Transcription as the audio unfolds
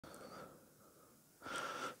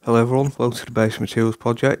Hello everyone, welcome to the Base Materials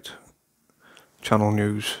Project, channel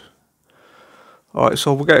news. Alright,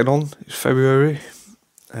 so we're getting on, it's February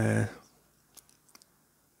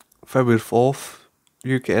 4th,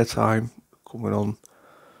 UK time, coming on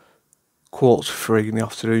 3:15 in the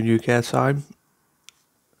afternoon UK time,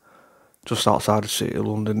 just outside the city of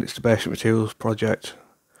London. It's the Base Materials Project.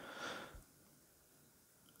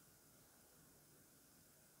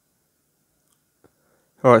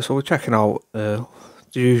 Alright, so we're checking out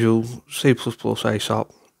the usual C++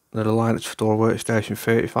 ASAP, the Linux Fedora Workstation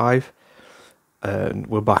 35. And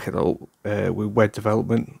we're backing up with web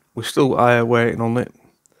development. We're still waiting on it,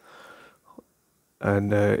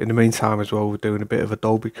 and in the meantime as well, we're doing a bit of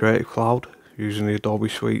Adobe Creative Cloud using the Adobe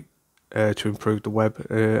Suite to improve the web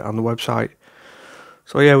and the website.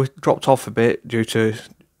 So yeah, we dropped off a bit due to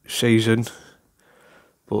season,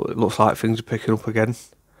 but it looks like things are picking up again.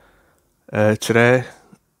 Today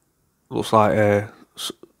looks like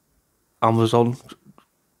Amazon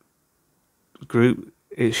Group,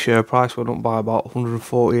 its share price went up by about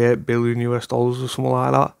 148 billion US dollars or something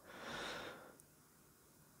like that.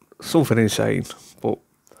 Something insane. But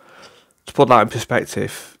to put that in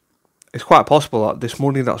perspective, it's quite possible that this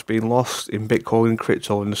money that's been lost in Bitcoin and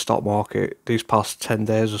crypto in the stock market these past 10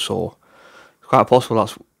 days or so, it's quite possible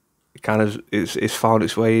that's kind of it's found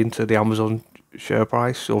its way into the Amazon share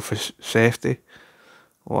price, or for safety,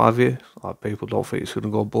 or what have you. Like, people don't think it's going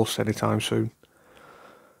to go bust anytime soon.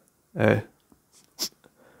 That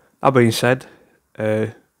being said,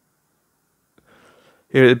 here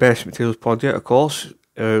at the Basic Materials Project, of course,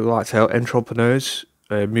 we like to help entrepreneurs,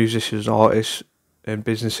 musicians, artists, and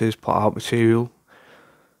businesses put out material.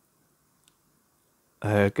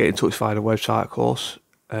 Get in touch via the website, of course,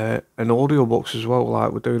 and audiobooks as well.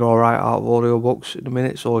 Like, we're doing all right out of audiobooks in a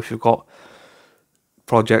minute. So if you've got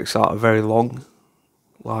projects that are very long,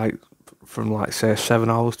 like from say 7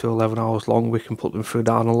 hours to 11 hours long, we can put them through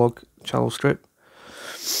the analog channel strip.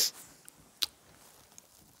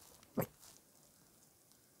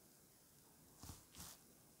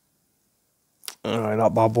 Alright,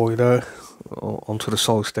 that bad boy there, onto the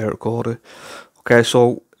solid state recorder. Okay,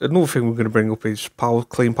 so another thing we're going to bring up is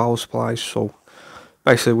clean power supplies. So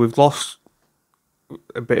basically, we've lost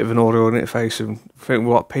a bit of an audio interface, and I think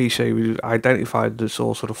what PC we identified the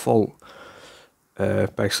source of the fault,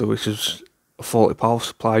 basically, which is a faulty power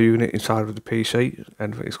supply unit inside of the PC,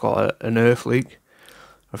 and it's got an earth leak.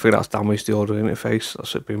 I think that's damaged the audio interface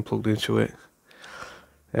that's been plugged into it.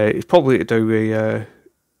 It's probably to do with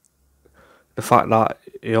the fact that,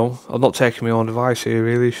 you know, I'm not taking my own device here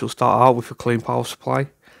really. She'll start out with a clean power supply.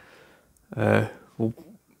 We'll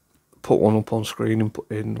put one up on screen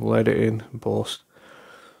and we'll edit in and post.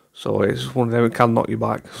 So it's one of them that can knock you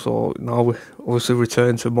back. So now we obviously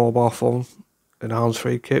return to mobile phone and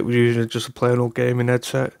hands-free kit. We're using just a plain old gaming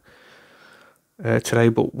headset today,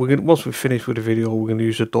 but once we finish with the video, we're gonna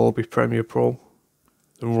use Adobe Premiere Pro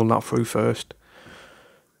and run that through first.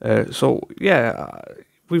 So yeah,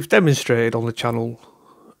 we've demonstrated on the channel,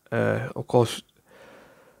 of course,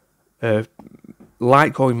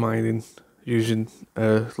 Litecoin mining using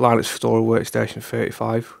Linux Fedora Workstation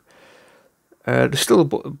 35. There's still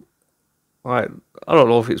I don't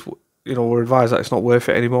know if it's, you know, we're advised that it's not worth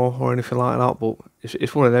it anymore or anything like that, but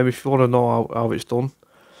it's one of them. If you want to know how it's done,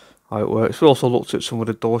 how it works. We also looked at some of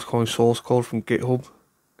the Dogecoin source code from GitHub,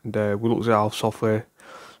 and we looked at how software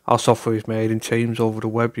is made in Teams over the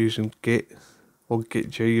web using Git or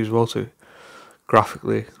Git-G as well to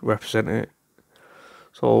graphically represent it.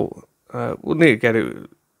 So we'll need to get it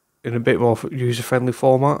in a bit more user-friendly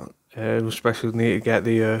format. Especially need to get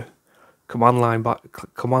the command line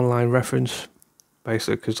reference,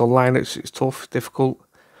 basically, because on Linux it's tough, difficult.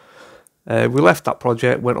 We left that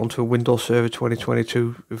project, went on to a Windows Server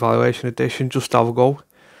 2022 Evaluation Edition just to have a go,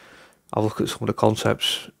 have a look at some of the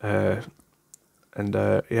concepts, and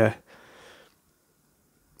yeah.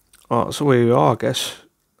 Alright, so here we are, I guess.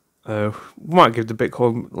 We might give the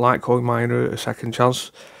Litecoin miner a second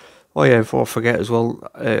chance. Oh yeah, before I forget as well,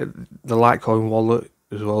 the Litecoin wallet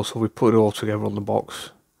as well, so we put it all together on the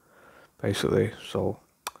box, basically. So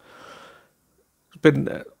it's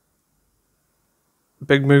been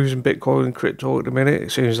big moves in Bitcoin and crypto at the minute.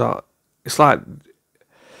 It seems like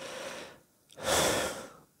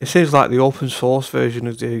the open source version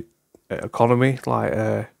of the economy, like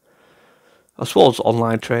I suppose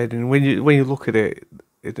online trading. When you look at it,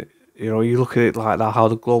 you know, you look at it like that, how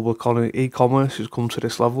the global economy, e-commerce has come to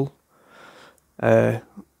this level.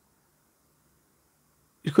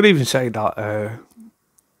 You could even say that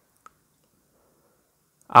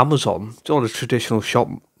Amazon, you know, the traditional shop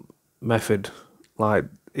method, like,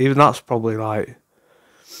 even that's probably like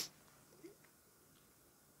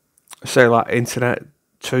say like Internet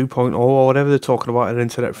 2.0 or whatever they're talking about, an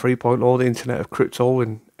Internet 3.0, the Internet of crypto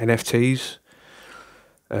and NFTs,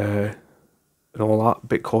 and all that,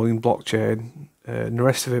 Bitcoin, blockchain, and the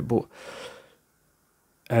rest of it. But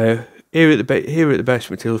here at the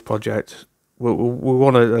Basic Materials Project, we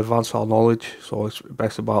want to advance our knowledge, so it's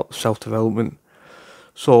best about self-development.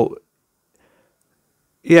 So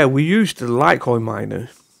yeah, we used the Litecoin miner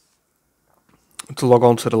to log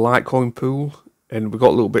on to the Litecoin pool, and we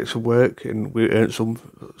got little bits of work, and we earned some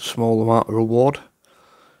small amount of reward.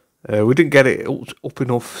 We didn't get it up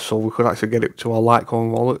enough so we could actually get it to our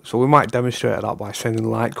Litecoin wallet. So we might demonstrate that by sending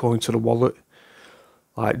Litecoin to the wallet,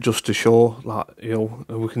 like just to show that, you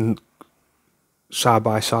know, we can side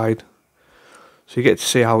by side. So you get to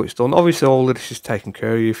see how it's done. Obviously, all of this is taken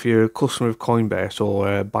care of. If you're a customer of Coinbase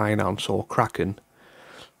or Binance or Kraken,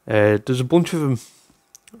 there's a bunch of them,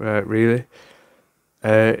 really.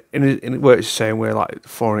 And it works the same way like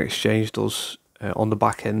foreign exchange does on the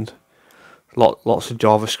back end. Lots of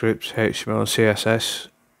JavaScript, HTML, and CSS,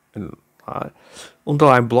 and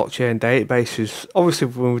underlying blockchain databases. Obviously,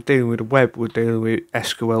 when we're dealing with the web, we're dealing with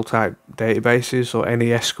SQL type databases or any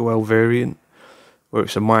SQL variant, whether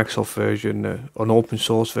it's a Microsoft version, an open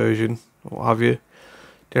source version, or what have you.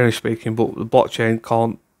 Generally speaking, but the blockchain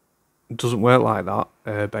doesn't work like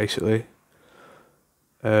that. Basically,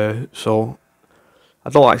 so I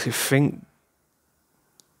don't actually think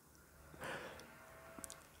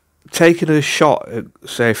taking a shot at,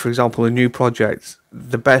 say, for example, a new project,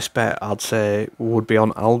 the best bet I'd say would be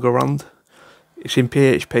on Algorand. It's in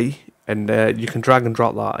PHP, and you can drag and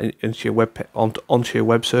drop that into your onto your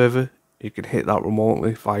web server. You can hit that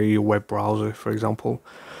remotely via your web browser, for example.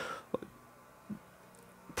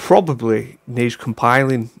 Probably needs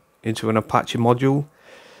compiling into an Apache module.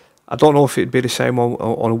 I don't know if it'd be the same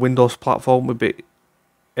on a Windows platform. Would be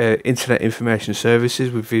Internet Information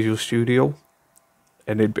Services with Visual Studio.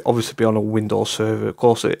 And it'd obviously be on a Windows server. Of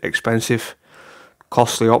course, an expensive,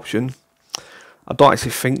 costly option. I don't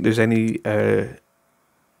actually think there's any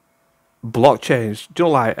blockchains. Do you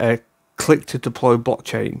know, like a click to deploy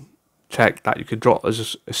blockchain tech that you could drop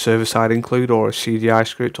as a server-side include, or a CDI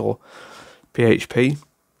script, or PHP?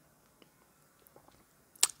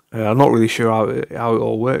 I'm not really sure how it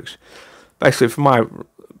all works. Basically, from my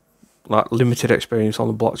limited experience on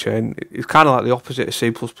the blockchain, it's kind of like the opposite of C++,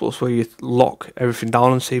 where you lock everything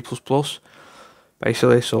down in C++,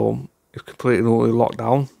 basically, so it's completely locked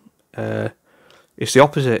down. It's the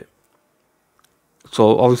opposite.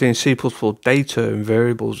 So obviously in C++, data and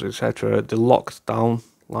variables, etc., they're locked down,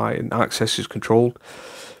 like, and access is controlled.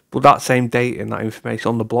 But that same data and that information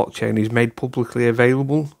on the blockchain is made publicly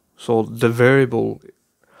available. So the variable,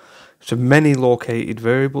 it's a many located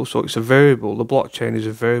variable, so it's a variable. The blockchain is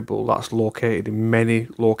a variable that's located in many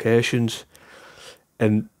locations,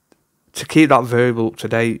 and to keep that variable up to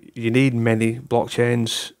date, you need many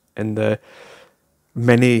blockchains and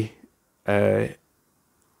many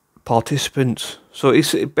participants. So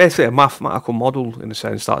it's basically a mathematical model in a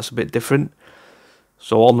sense that's a bit different.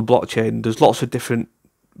 So on the blockchain, there's lots of different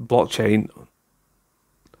blockchain,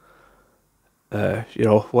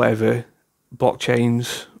 whatever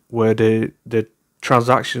blockchains where the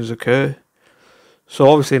transactions occur. So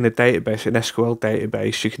obviously in a database, an SQL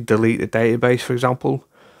database, you can delete the database, for example.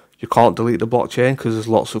 You can't delete the blockchain because there's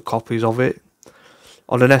lots of copies of it.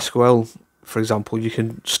 On an SQL, for example, you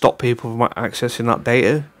can stop people from accessing that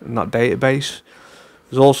data in that database.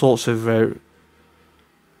 There's all sorts of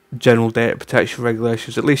general data protection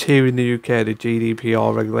regulations, at least here in the UK, the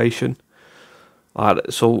GDPR regulation.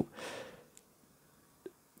 So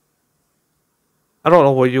I don't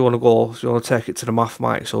know where you want to go. Do you want to take it to the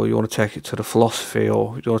mathematics, or you want to take it to the philosophy,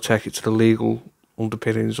 or do you want to take it to the legal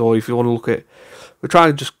underpinnings, or if you want to look at, we're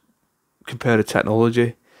trying to just compare the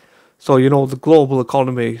technology. So, the global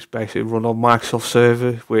economy is basically run on Microsoft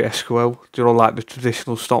server with SQL, like the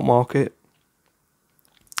traditional stock market.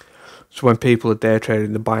 So when people are day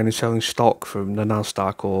trading, they're buying and selling stock from the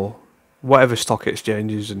NASDAQ or whatever stock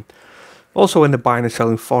exchanges, and also when they're buying and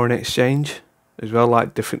selling foreign exchange as well,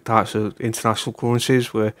 like different types of international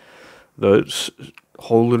currencies where they're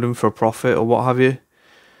holding them for a profit or what have you.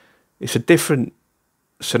 It's a different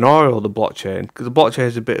scenario, the blockchain, because the blockchain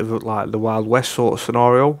is a bit of like the Wild West sort of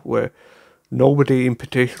scenario where nobody in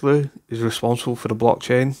particular is responsible for the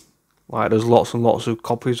blockchain. Like there's lots and lots of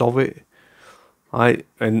copies of it, right?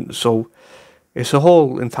 And so it's a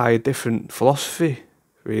whole entire different philosophy,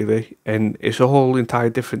 really, and it's a whole entire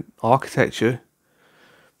different architecture.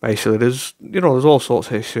 Basically, there's all sorts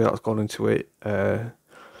of history that's gone into it.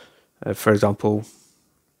 For example,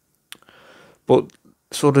 but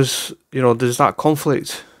so there's that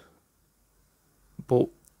conflict, but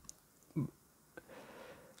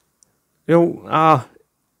You know,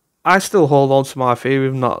 I still hold on to my theory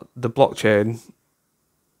that the blockchain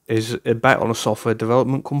is a bet on a software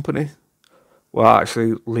development company. We're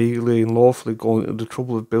actually legally and lawfully going to the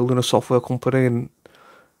trouble of building a software company and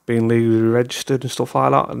being legally registered and stuff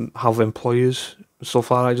like that, and have employers and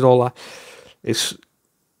stuff like that. You know, like it's,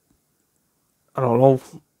 I don't know.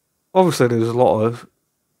 Obviously, there's a lot of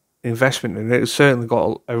investment in it. It's certainly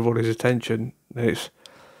got everybody's attention. And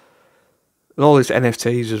all these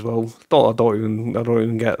NFTs as well. I don't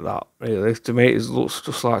even get that really. To me, it looks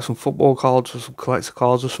just like some football cards or some collector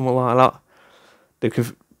cards or something like that. They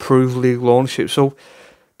can prove legal ownership. So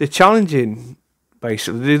they're challenging.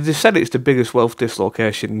 Basically, they said it's the biggest wealth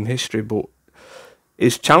dislocation in history, but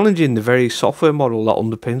it's challenging the very software model that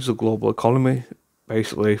underpins the global economy.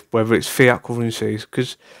 Basically, whether it's fiat currencies,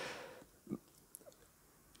 because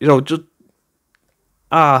just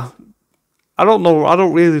I don't know. I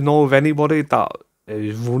don't really know of anybody that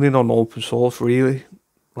is running on open source really.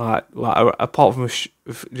 Like apart from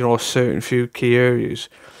a certain few key areas,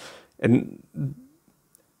 and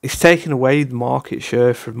it's taken away the market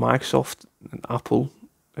share from Microsoft and Apple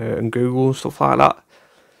and Google and stuff like that.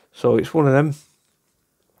 So it's one of them.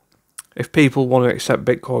 If people want to accept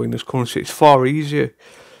Bitcoin as currency, it's far easier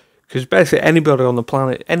because basically anybody on the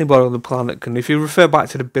planet can. If you refer back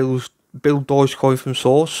to the build Dogecoin from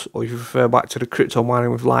source, or if you refer back to the crypto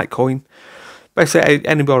mining with Litecoin, basically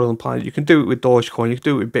anybody on the planet, you can do it with Dogecoin, you can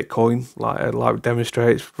do it with Bitcoin, like we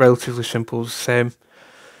demonstrate. It's relatively simple, it's the same,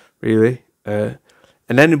 really. And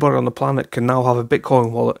anybody on the planet can now have a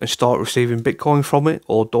Bitcoin wallet and start receiving Bitcoin from it,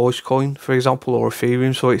 or Dogecoin, for example, or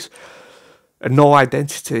Ethereum. So it's a no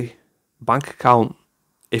identity bank account.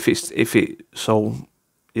 They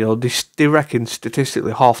reckon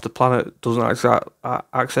statistically half the planet doesn't have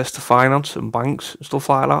access to finance and banks and stuff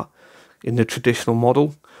like that in the traditional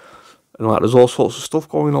model, and like there's all sorts of stuff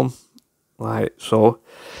going on. Like, so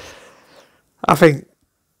I think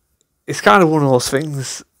it's kind of one of those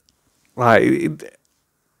things. Like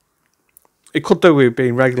it could do with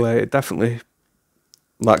being regulated, definitely.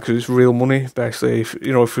 Like, because it's real money, basically. If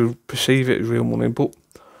you perceive it as real money, but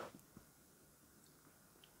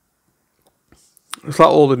it's like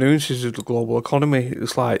all the nuances of the global economy.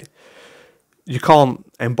 It's like you can't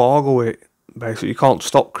embargo it. Basically, you can't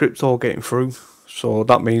stop crypto getting through. So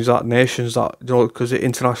that means that nations that because of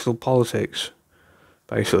international politics,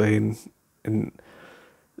 basically, in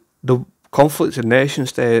the conflict of nation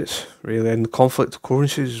states, really, and the conflict of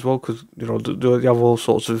currencies as well, because they have all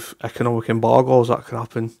sorts of economic embargoes that can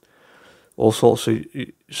happen, all sorts of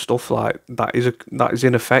stuff like that is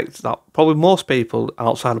in effect that probably most people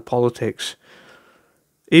outside of politics,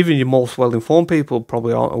 even your most well-informed people,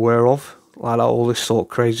 probably aren't aware of. Like that, all this sort of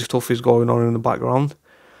crazy stuff is going on in the background,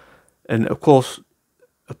 and of course,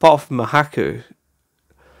 apart from a hacker,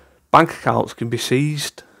 bank accounts can be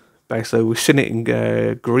seized. Basically, we've seen it in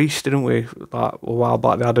Greece, didn't we? Like a while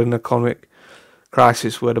back, they had an economic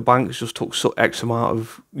crisis where the banks just took X amount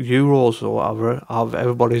of euros or whatever out of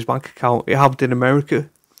everybody's bank account. It happened in America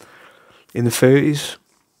in the 30s,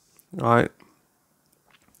 right?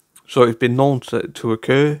 So it's been known to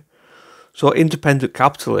occur. So independent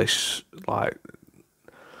capitalists, like,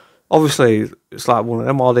 obviously, it's like one of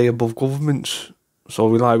them, are they above governments? So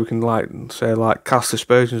we can say cast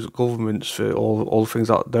aspersions at governments for all the things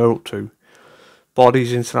that they're up to. But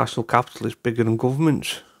these international capitalists bigger than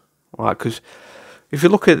governments, right? Because if you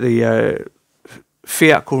look at the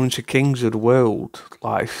fiat currency kings of the world,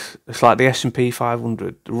 like it's like the S&P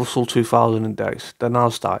 500, the Russell 2000 index, the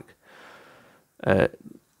Nasdaq.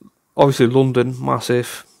 Obviously London,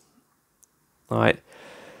 massive, right?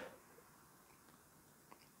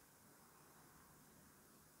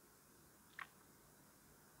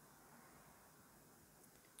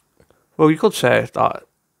 Well, you could say that,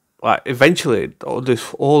 like, eventually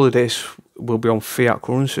all of this will be on fiat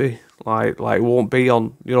currency. Like it won't be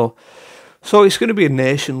on, So it's going to be a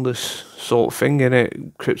nationless sort of thing,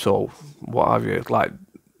 innit? Crypto, what have you? Like,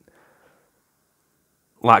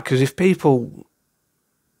 because if people,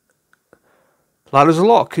 like, there's a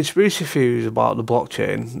lot of conspiracy theories about the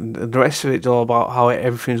blockchain, and the rest of it's all about how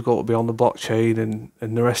everything's got to be on the blockchain and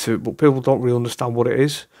the rest of it, but people don't really understand what it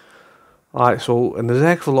is. Like, so, and there's a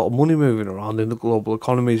heck of a lot of money moving around in the global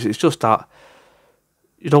economies. It's just that,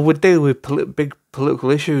 we're dealing with big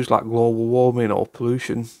political issues like global warming or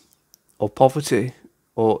pollution or poverty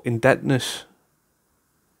or indebtedness,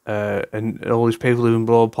 and all these people living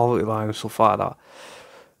below the poverty line and stuff like that.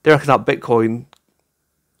 They reckon that Bitcoin,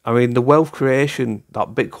 the wealth creation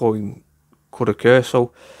that Bitcoin could occur.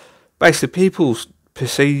 So basically, people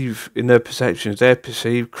perceive, in their perceptions, they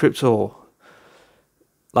perceive crypto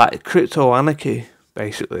like crypto anarchy,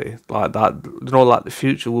 basically, like that. You know, like the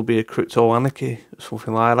future will be a crypto anarchy or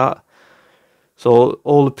something like that. So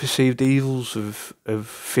all the perceived evils of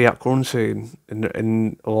fiat currency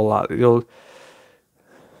and all that, you know,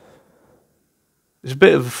 it's a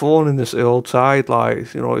bit of a thorn in this old side.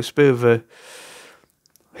 Like, you know, it's a bit of a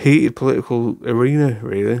heated political arena,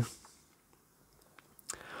 really.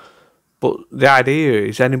 But the idea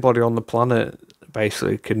is anybody on the planet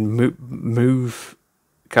basically can move,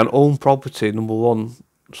 can own property, number one.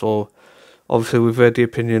 So obviously we've heard the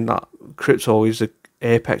opinion that crypto is the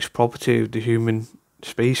apex property of the human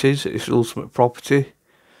species. It's ultimate property.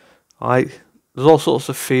 Like, there's all sorts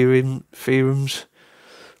of theorems,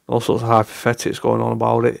 all sorts of hypothetics going on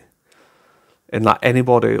about it. And that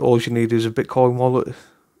anybody, all you need is a Bitcoin wallet,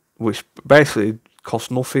 which basically costs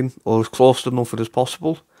nothing or as close to nothing as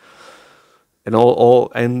possible.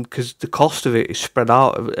 And because the cost of it is spread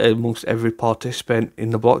out amongst every participant in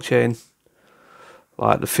the blockchain,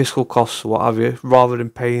 like the fiscal costs, what have you, rather than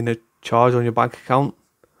paying a charge on your bank account.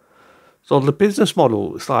 So the business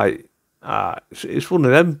model, it's like, it's one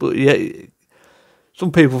of them. But yeah,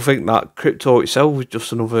 some people think that crypto itself is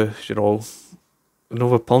just another, you know,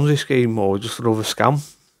 another Ponzi scheme or just another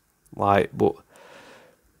scam. Like, but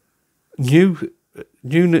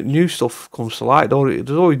new stuff comes to light, don't it?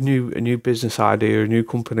 There's always a new business idea, a new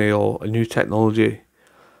company, or a new technology,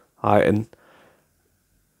 right? And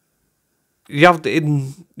you have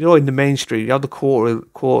in the mainstream, you have the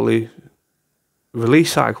quarterly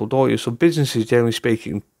release cycle, don't you? So businesses, generally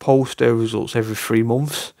speaking, post their results every 3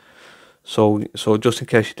 months. So just in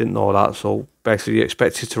case you didn't know that, so basically you're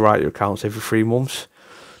expected to write your accounts every 3 months,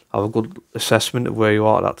 have a good assessment of where you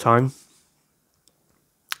are at that time.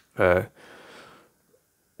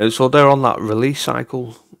 And so they're on that release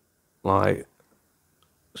cycle, like,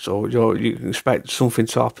 so you can expect something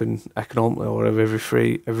to happen economically or whatever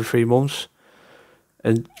every 3 months,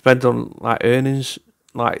 and depending on like earnings,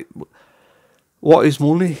 like what is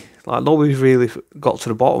money? Like nobody's really got to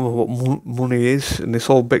the bottom of what money is, and this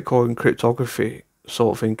whole Bitcoin cryptography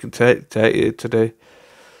sort of thing can take you to the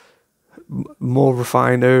more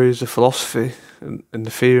refined areas of philosophy and the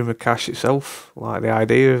theorem of cash itself, like the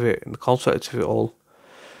idea of it and the concept of it all.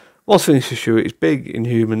 One thing's for sure, it's big in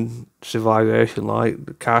human civilization, like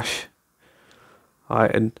the cash,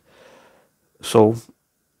 right? And so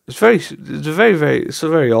it's a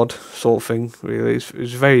very odd sort of thing, really. It's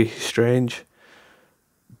very strange.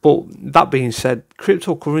 But that being said,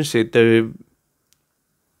 cryptocurrency,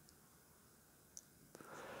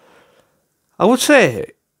 I would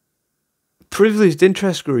say privileged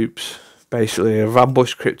interest groups basically have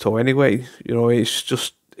ambushed crypto anyway. You know, it's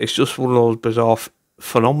just one of those bizarre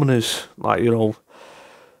phenomena, like, you know,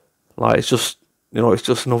 like it's just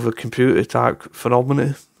another computer type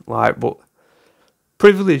phenomena, like. But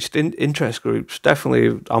privileged interest groups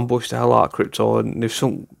definitely ambushed the hell out of crypto, and they've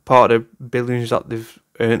sunk part of the billions that they've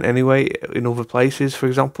earned anyway in other places. For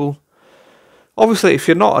example, obviously if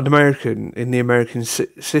you're not an American in the American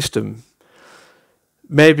system,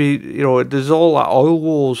 maybe, you know, there's all that oil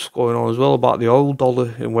wars going on as well about the oil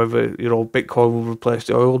dollar and whether, you know, Bitcoin will replace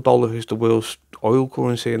the oil dollar, who's the world's oil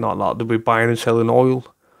currency, and that they'll be buying and selling oil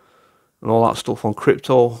and all that stuff on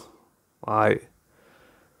crypto. Like,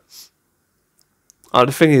 and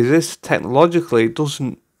the thing is, this technologically it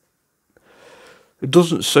doesn't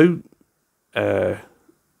suit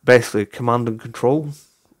basically command and control.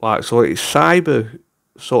 Like, so it's cyber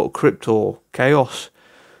sort of crypto chaos.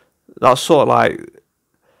 That's sort of like,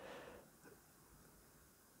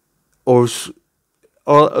 or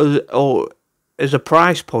as a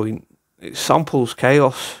price point, it samples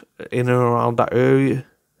chaos in and around that area,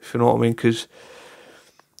 if you know what I mean. Because,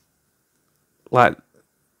 like,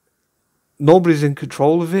 nobody's in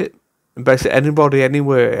control of it, and basically anybody,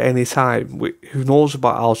 anywhere, anytime, who knows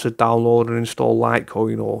about how to download and install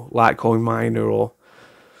Litecoin or Litecoin miner or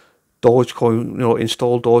Dogecoin, you know,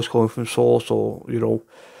 install Dogecoin from source, or, you know,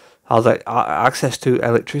 has access to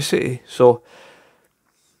electricity. So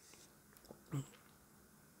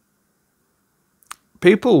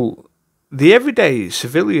people, the everyday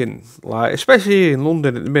civilian, like especially in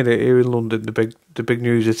London at the minute, here in London, the big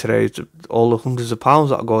news of today is all the hundreds of pounds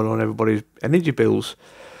that are going on everybody's energy bills.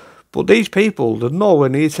 But these people, they're nowhere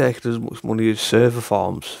near taking as much money as server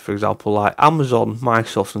farms. For example, like Amazon,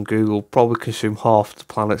 Microsoft and Google probably consume half the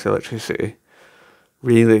planet's electricity.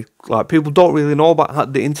 Really, like, people don't really know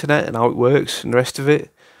about the internet and how it works and the rest of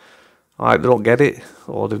it. Like, they don't get it,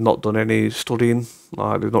 or they've not done any studying,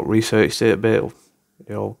 like they've not researched it a bit, or,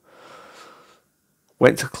 you know,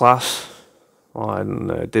 went to class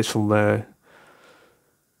and did some,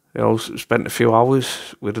 you know, spent a few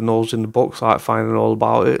hours with the nose in the books, like finding all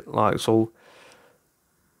about it. Like, so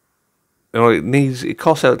it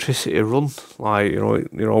costs electricity to run, like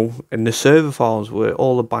and the server farms where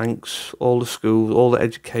all the banks, all the schools, all the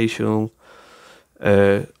educational,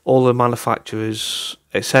 all the manufacturers,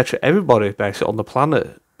 etc. Everybody basically on the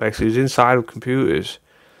planet basically is inside of computers.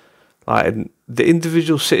 Like, and the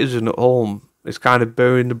individual citizen at home is kind of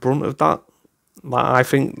bearing the brunt of that. Like, I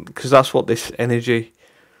think because that's what this energy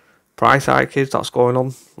price hike is that's going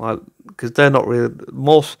on. Like, because they're not really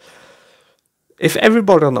most. If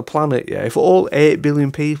everybody on the planet, yeah, if all 8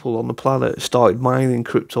 billion people on the planet started mining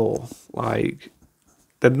crypto, like,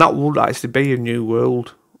 then that would actually be a new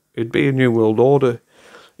world. It'd be a new world order.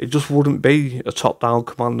 It just wouldn't be a top-down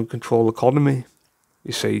command and control economy,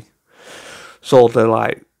 you see. So they're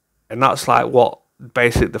like, and that's like what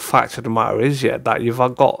basically the fact of the matter is, yeah, that you've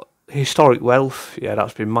got historic wealth, yeah,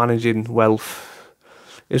 that's been managing wealth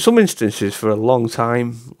in some instances for a long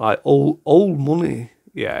time, like old money,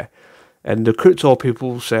 yeah. And the crypto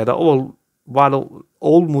people say that, oh, well, why don't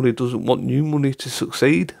old money doesn't want new money to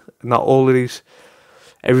succeed? And that all it is,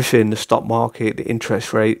 everything, the stock market, the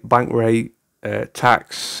interest rate, bank rate,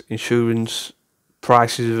 tax, insurance,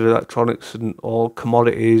 prices of electronics and all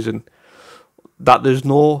commodities, and that there's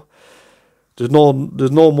no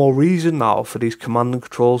more reason now for these command and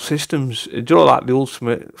control systems. Do you know, like the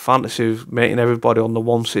ultimate fantasy of making everybody on the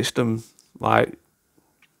one system, like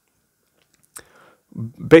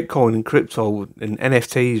Bitcoin and crypto and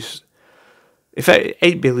NFTs. If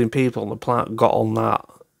 8 billion people on the planet got on that,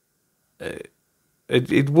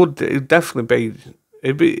 it'd definitely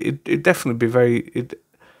be very.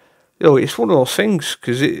 It's one of those things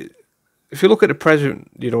because if you look at the present,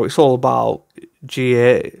 it's all about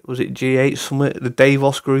G8. Was it G8 summit, the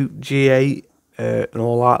Davos group, G8, and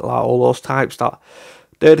all that, like all those types that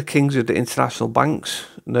they're the kings of the international banks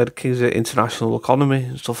and they're the kings of the international economy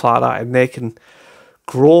and stuff like that, and they can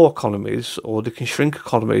grow economies or they can shrink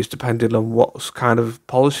economies depending on what kind of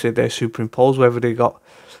policy they superimpose, whether they got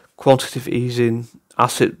quantitative easing,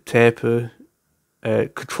 asset taper,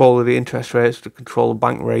 control of the interest rates, the control of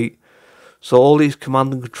bank rate. So all these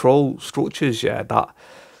command and control structures, yeah, that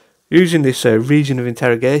using this region of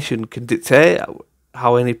interrogation can dictate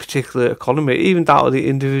how any particular economy, even that of the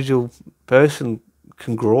individual person,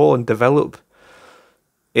 can grow and develop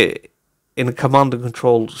it in a command and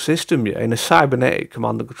control system, yeah, in a cybernetic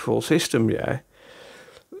command and control system, yeah.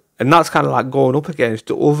 And that's kind of like going up against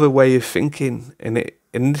the other way of thinking, and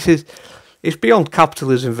it's beyond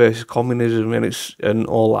capitalism versus communism, and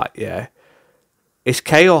all that, yeah. It's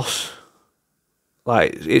chaos,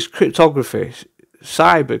 like it's cryptography,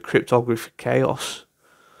 cyber cryptography chaos,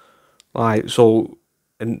 like so,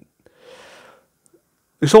 and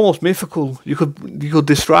it's almost mythical. You could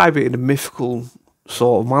describe it in a mythical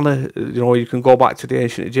sort of manner. You can go back to the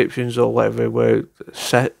ancient Egyptians or whatever, where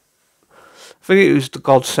Set, I think it was the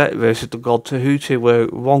god Set versus the god Tahuti, where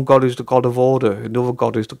one god is the god of order and the other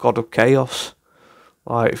god is the god of chaos.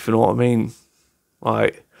 Like, if you know what I mean.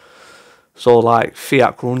 Like, so like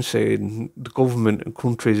fiat currency and the government and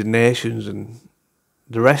countries and nations and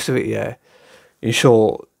the rest of it, yeah. In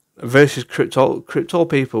short, versus crypto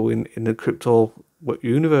people in the crypto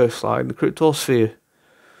universe, like in the crypto sphere,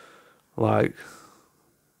 like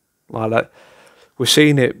that. We're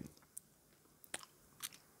seeing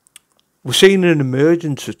an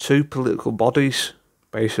emergence of two political bodies,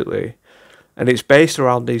 basically, and it's based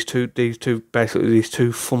around these two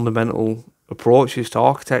fundamental approaches to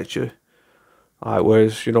architecture. Like,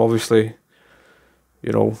 whereas obviously,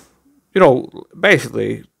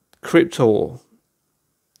 basically crypto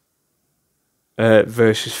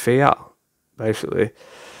versus fiat, basically.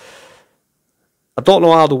 I don't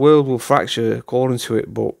know how the world will fracture according to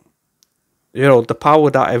it, but the power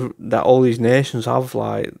that all these nations have,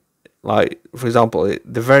 like for example,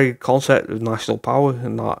 the very concept of national power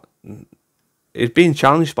and that is being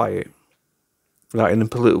challenged by it, like in the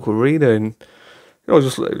political arena, and all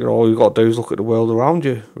you got to do is look at the world around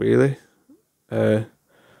you, really. Right,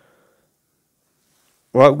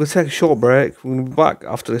 we're gonna take a short break. We're gonna be back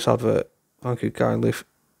after this advert. Thank you kindly for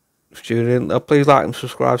tuning in. Please like and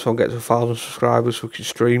subscribe so I can get to 1,000 subscribers so we can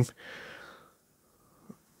stream.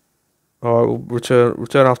 Alright, we'll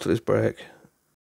return after this break.